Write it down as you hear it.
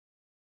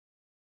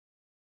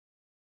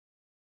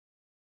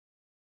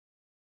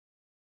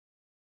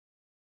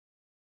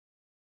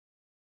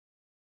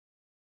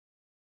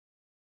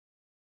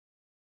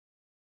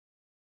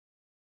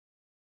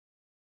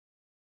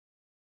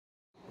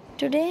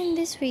Today in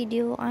this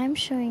video I am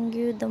showing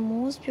you the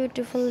most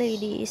beautiful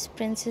lady is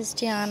Princess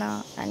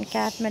Diana and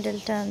Cat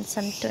Middleton.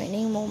 Some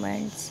twinning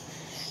moments,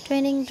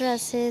 twinning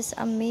dresses,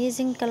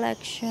 amazing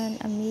collection,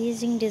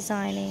 amazing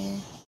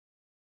designing,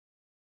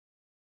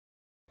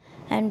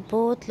 and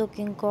both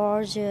looking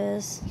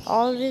gorgeous,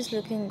 always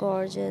looking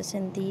gorgeous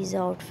in these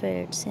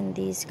outfits, in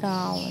these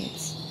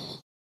gowns.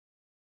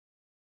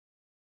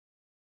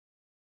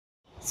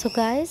 So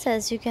guys,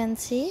 as you can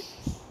see,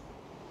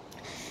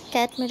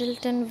 Kat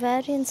Middleton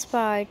very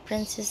inspired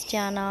Princess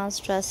Diana's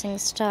dressing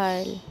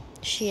style.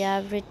 She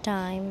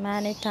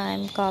many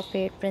time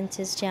copied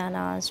Princess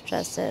Diana's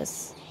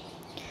dresses.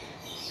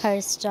 Her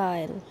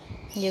style,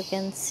 you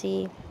can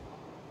see,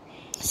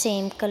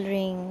 same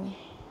coloring,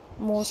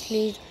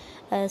 mostly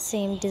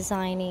same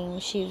designing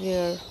she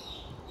wear,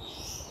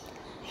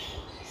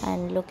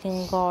 and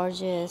looking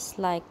gorgeous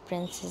like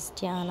Princess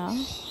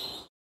Diana.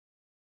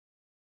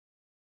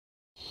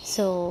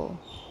 So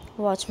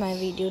watch my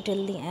video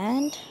till the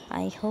end.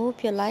 I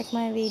hope you like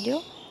my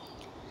video.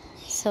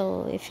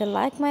 So if you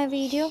like my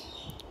video,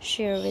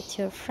 share with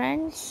your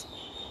friends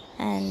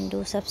and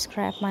do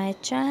subscribe my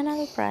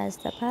channel. Press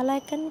the bell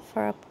icon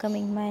for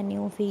upcoming my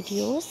new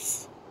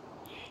videos.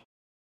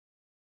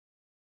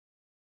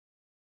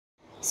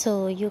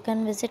 So you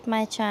can visit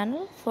my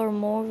channel for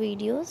more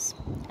videos.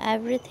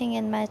 Everything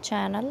in my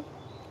channel,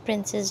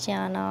 Princess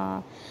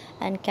Diana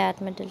and Kat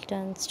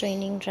Middleton's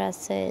training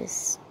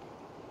dresses,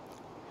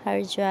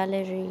 her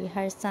jewelry,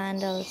 her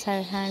sandals,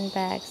 her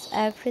handbags,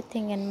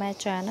 everything in my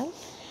channel.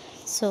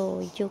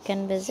 So you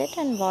can visit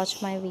and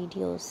watch my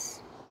videos.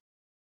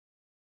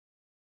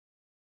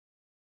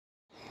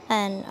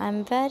 And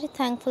I'm very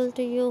thankful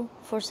to you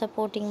for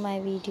supporting my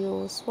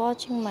videos,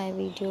 watching my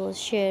videos,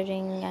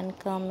 sharing and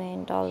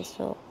comment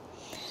also.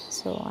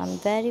 So I'm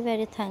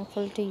very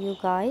thankful to you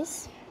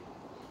guys.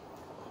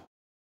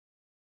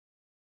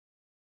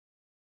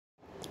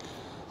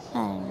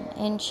 And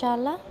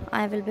inshallah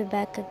I will be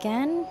back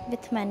again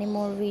with many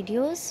more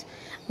videos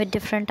with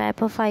different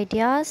type of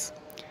ideas.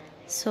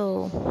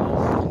 So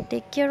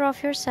take care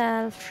of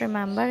yourself,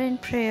 remember in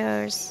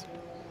prayers.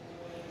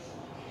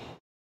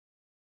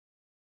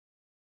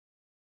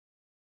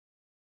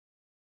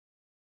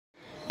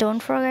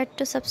 Don't forget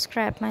to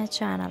subscribe my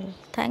channel.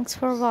 Thanks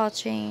for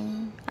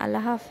watching. Allah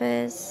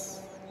Hafiz.